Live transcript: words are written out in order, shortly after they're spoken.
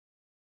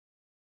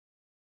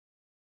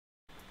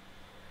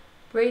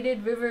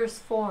Braided rivers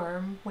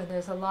form when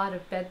there's a lot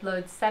of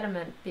bedload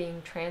sediment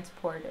being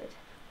transported.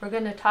 We're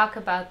going to talk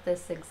about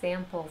this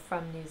example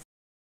from New Zealand.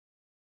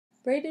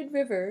 Braided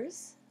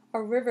rivers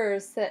are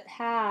rivers that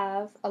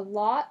have a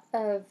lot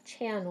of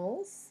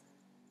channels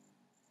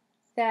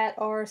that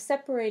are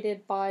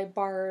separated by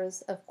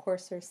bars of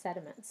coarser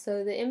sediment.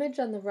 So the image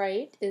on the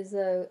right is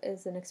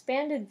an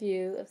expanded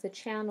view of the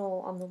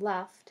channel on the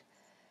left,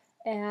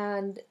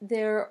 and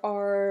there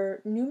are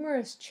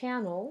numerous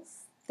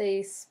channels.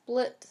 They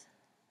split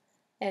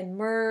and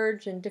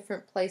merge in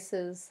different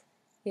places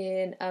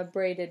in a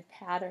braided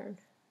pattern.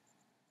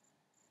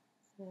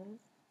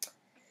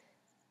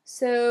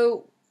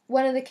 So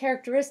one of the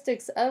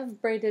characteristics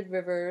of braided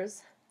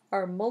rivers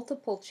are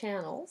multiple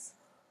channels,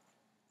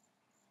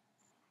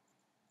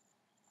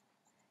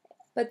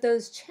 but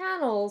those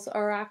channels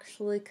are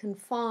actually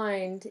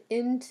confined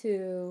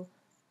into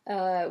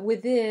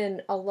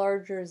within a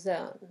larger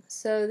zone.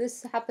 So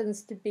this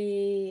happens to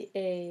be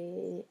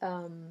a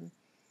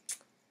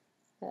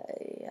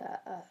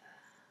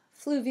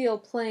fluvial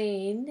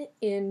plain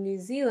in New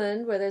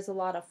Zealand where there's a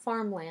lot of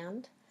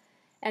farmland,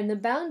 and the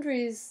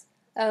boundaries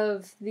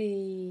of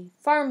the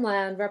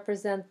farmland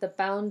represent the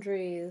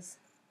boundaries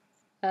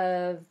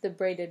of the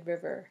braided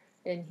river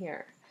in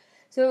here.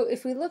 So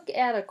if we look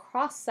at a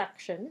cross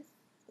section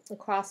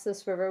across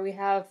this river, we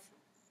have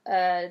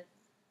the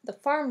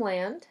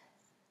farmland,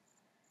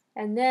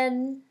 and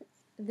then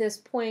this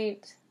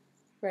point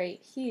right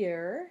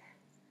here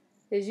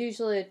is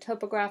usually a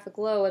topographic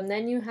low, and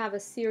then you have a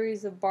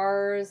series of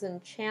bars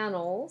and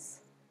channels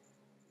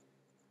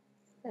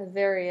of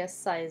various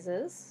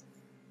sizes,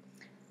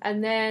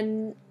 and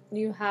then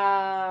you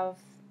have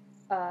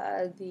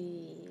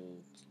the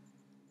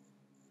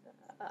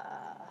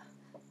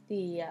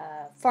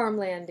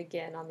farmland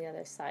again on the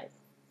other side.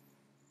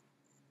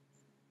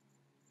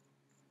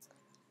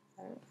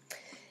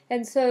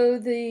 And so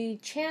the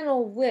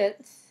channel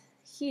width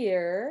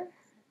here,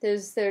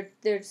 there's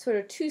sort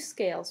of two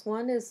scales.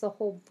 One is the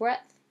whole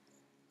breadth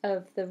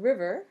of the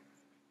river,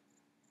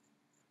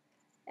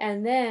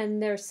 and then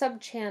there are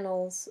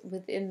sub-channels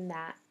within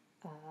that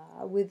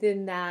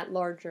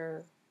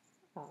larger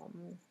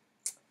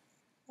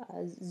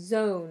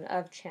zone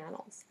of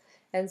channels.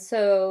 And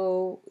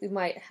so we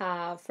might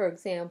have, for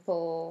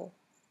example,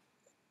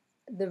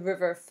 the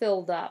river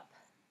filled up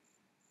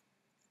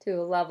to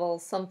a level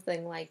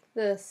something like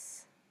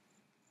this,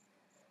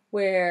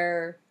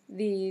 where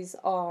these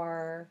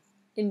are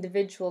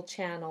individual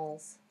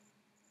channels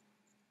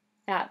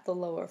at the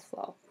lower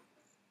flow.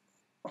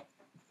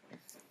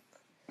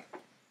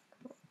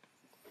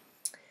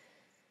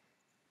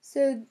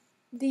 So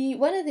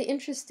one of the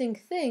interesting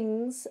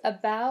things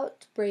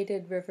about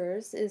braided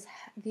rivers is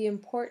the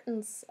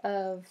importance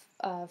of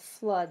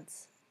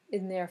floods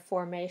in their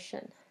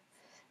formation.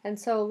 And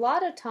so a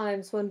lot of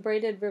times when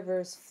braided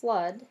rivers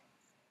flood,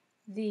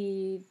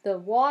 the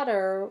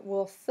water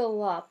will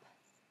fill up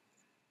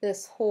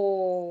this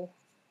whole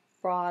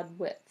broad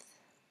width.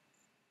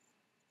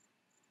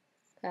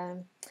 Okay.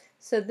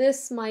 So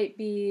this might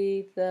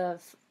be the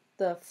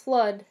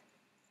flood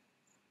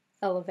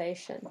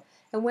elevation.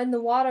 And when the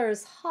water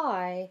is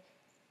high,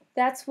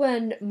 that's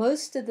when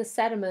most of the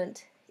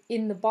sediment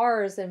in the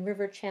bars and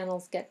river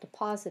channels get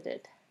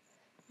deposited.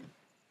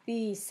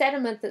 The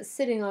sediment that's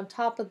sitting on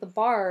top of the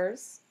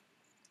bars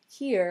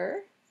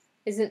here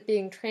isn't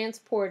being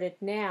transported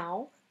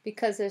now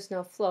because there's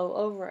no flow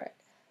over it.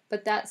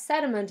 But that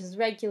sediment is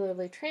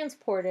regularly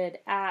transported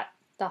at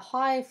the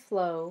high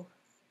flow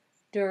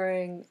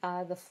during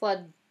the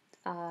flood,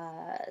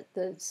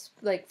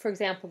 like for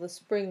example the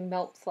spring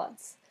melt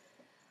floods.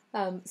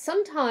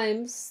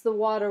 Sometimes the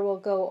water will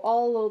go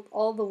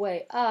all the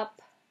way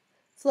up.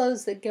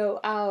 Flows that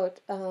go out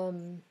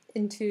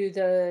into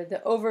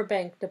the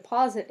overbank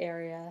deposit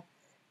area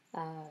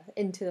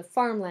into the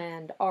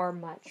farmland are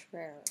much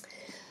rarer.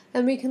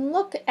 And we can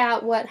look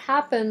at what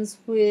happens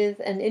with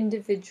an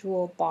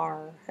individual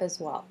bar as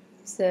well.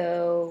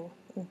 So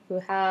if you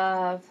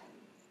have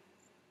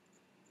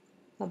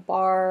a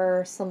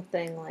bar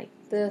something like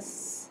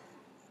this,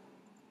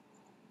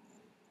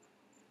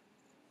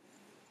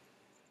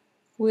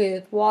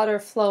 with water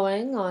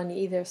flowing on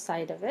either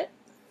side of it.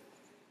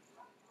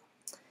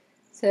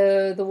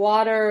 So the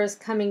water is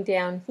coming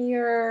down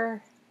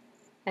here,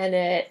 and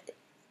it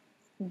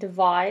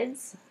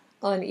divides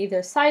on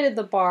either side of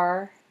the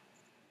bar,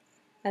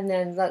 and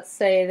then let's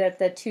say that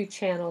the two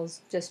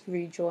channels just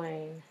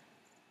rejoin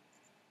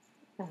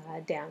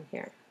down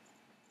here.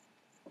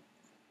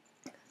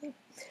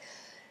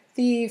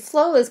 The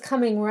flow is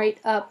coming right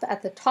up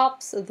at the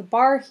tops of the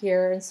bar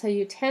here, and so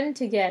you tend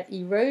to get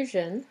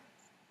erosion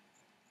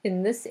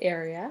in this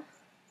area,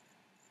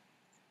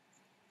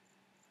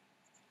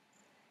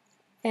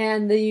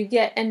 and you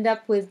end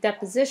up with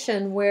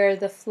deposition where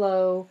the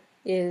flow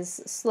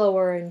is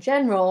slower in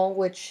general,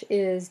 which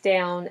is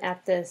down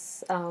at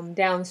this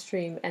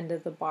downstream end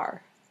of the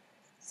bar.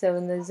 So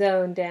in the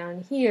zone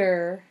down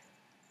here,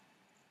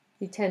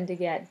 you tend to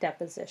get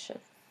deposition.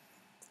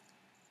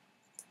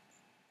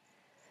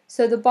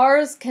 So the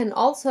bars can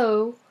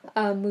also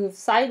move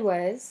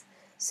sideways.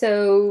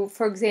 So,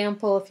 for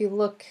example, if you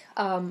look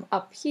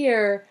up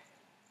here,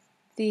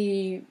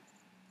 the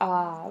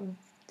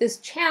this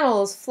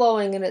channel is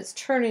flowing and it's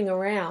turning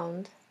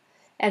around,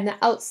 and the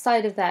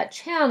outside of that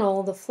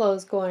channel, the flow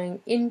is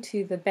going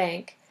into the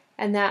bank,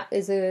 and that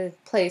is a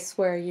place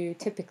where you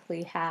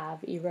typically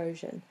have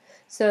erosion.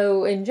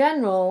 So in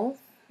general,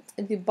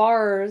 the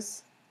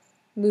bars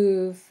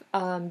move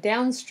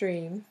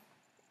downstream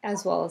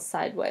as well as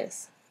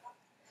sideways.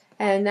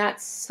 And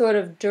that's sort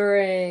of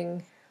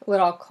during what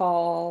I'll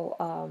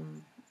call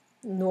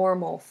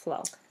normal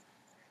flow.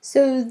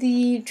 So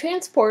the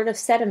transport of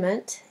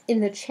sediment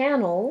in the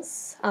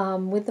channels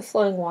with the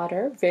flowing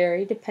water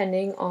vary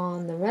depending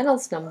on the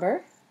Reynolds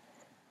number,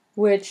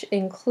 which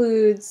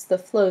includes the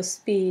flow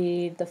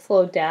speed, the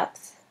flow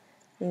depth,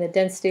 and the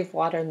density of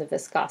water and the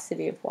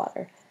viscosity of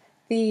water.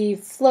 The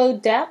flow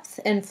depth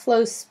and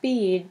flow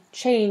speed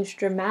change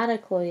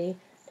dramatically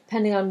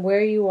depending on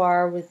where you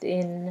are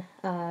within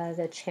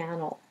the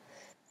channel.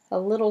 A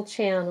little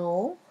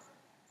channel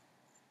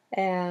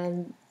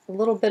and a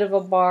little bit of a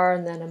bar,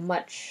 and then a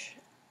much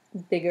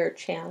bigger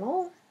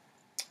channel,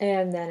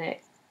 and then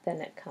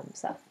it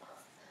comes up.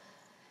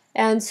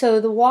 And so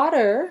the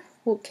water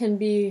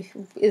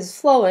is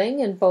flowing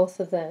in both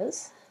of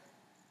those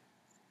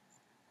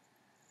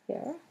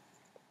here.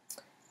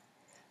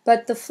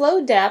 But the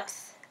flow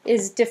depth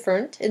is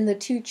different in the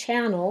two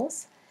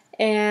channels,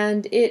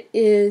 and it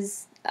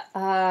is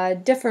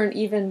different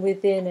even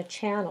within a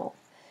channel.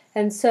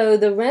 And so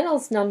the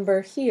Reynolds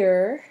number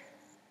here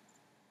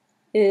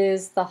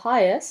is the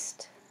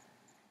highest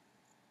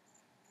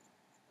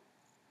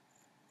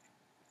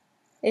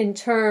in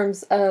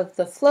terms of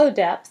the flow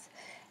depth,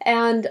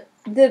 and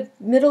the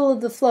middle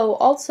of the flow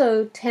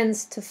also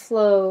tends to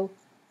flow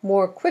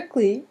more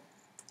quickly,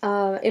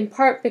 in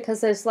part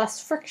because there's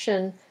less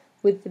friction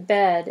with the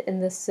bed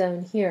in this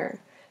zone here.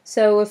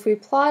 So if we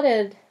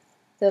plotted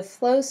the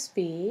flow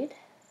speed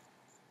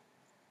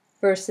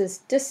versus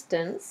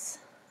distance,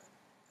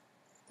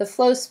 the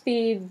flow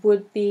speed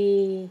would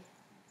be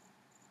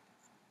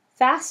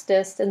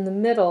fastest in the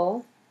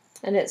middle,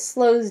 and it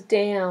slows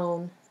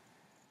down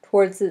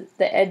towards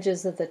the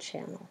edges of the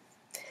channel.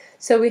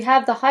 So we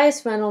have the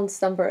highest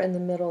Reynolds number in the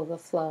middle of the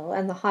flow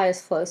and the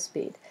highest flow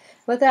speed.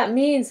 What that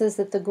means is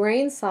that the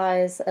grain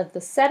size of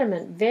the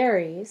sediment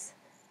varies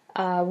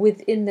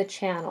within the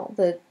channel.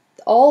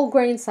 All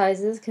grain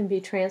sizes can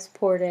be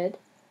transported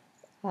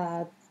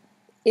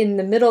in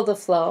the middle of the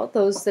flow,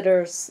 those that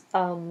are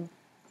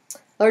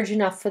large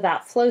enough for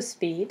that flow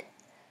speed.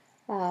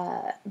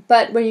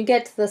 But when you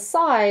get to the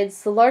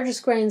sides, the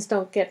largest grains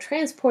don't get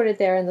transported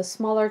there, and the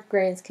smaller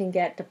grains can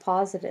get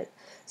deposited.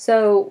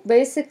 So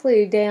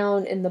basically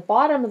down in the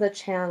bottom of the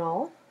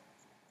channel,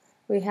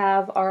 we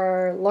have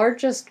our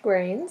largest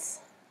grains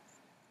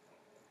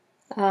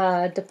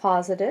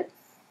deposited.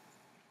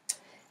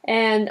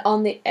 And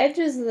on the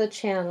edges of the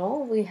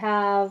channel, we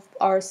have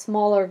our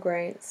smaller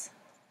grains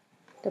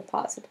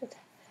deposited.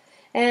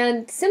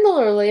 And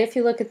similarly, if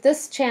you look at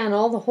this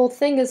channel, the whole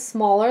thing is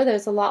smaller,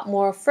 there's a lot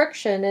more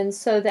friction, and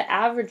so the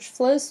average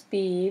flow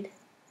speed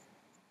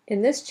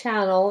in this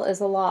channel is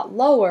a lot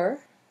lower.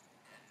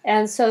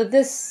 And so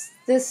this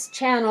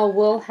channel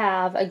will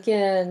have,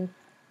 again,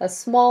 a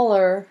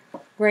smaller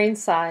grain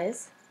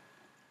size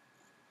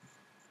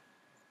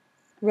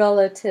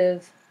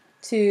relative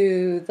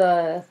to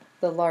the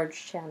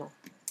large channel.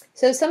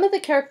 So some of the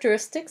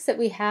characteristics that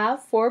we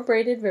have for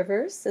braided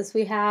rivers is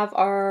we have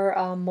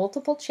our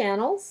multiple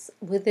channels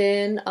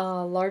within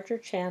a larger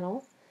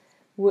channel,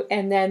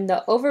 and then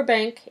the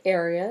overbank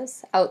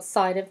areas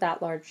outside of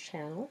that large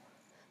channel.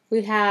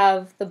 We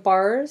have the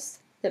bars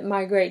that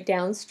migrate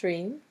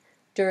downstream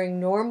during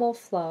normal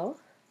flow.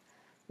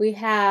 We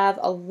have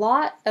a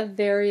lot of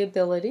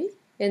variability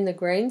in the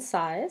grain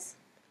size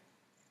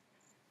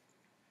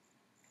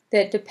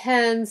that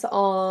depends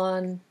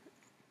on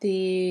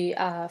the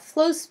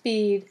flow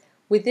speed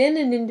within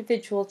an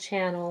individual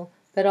channel,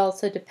 but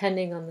also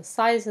depending on the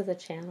size of the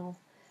channel.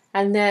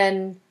 And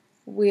then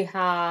we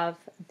have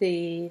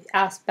the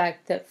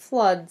aspect that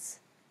floods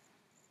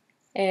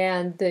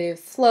and the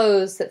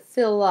flows that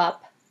fill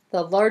up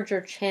the larger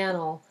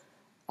channel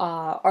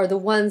are the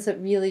ones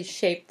that really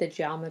shape the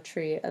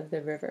geometry of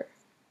the river.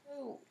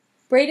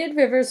 Braided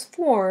rivers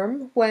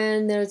form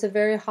when there's a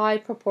very high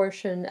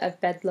proportion of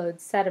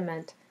bedload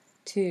sediment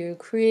to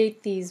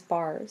create these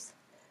bars.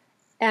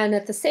 And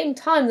at the same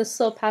time, the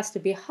slope has to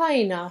be high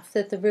enough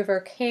that the river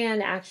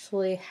can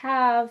actually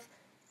have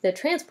the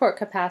transport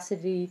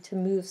capacity to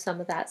move some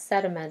of that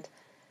sediment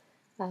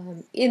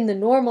in the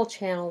normal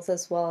channels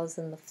as well as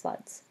in the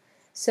floods.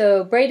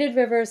 So braided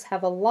rivers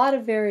have a lot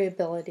of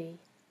variability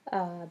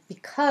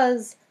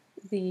because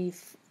the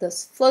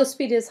flow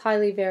speed is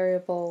highly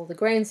variable, the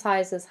grain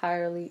size is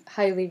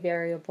highly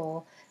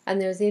variable, and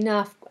there's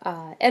enough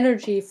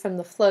energy from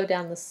the flow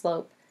down the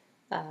slope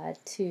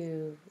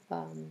to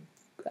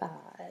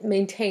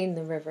maintain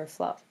the river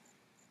flow.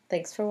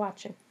 Thanks for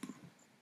watching.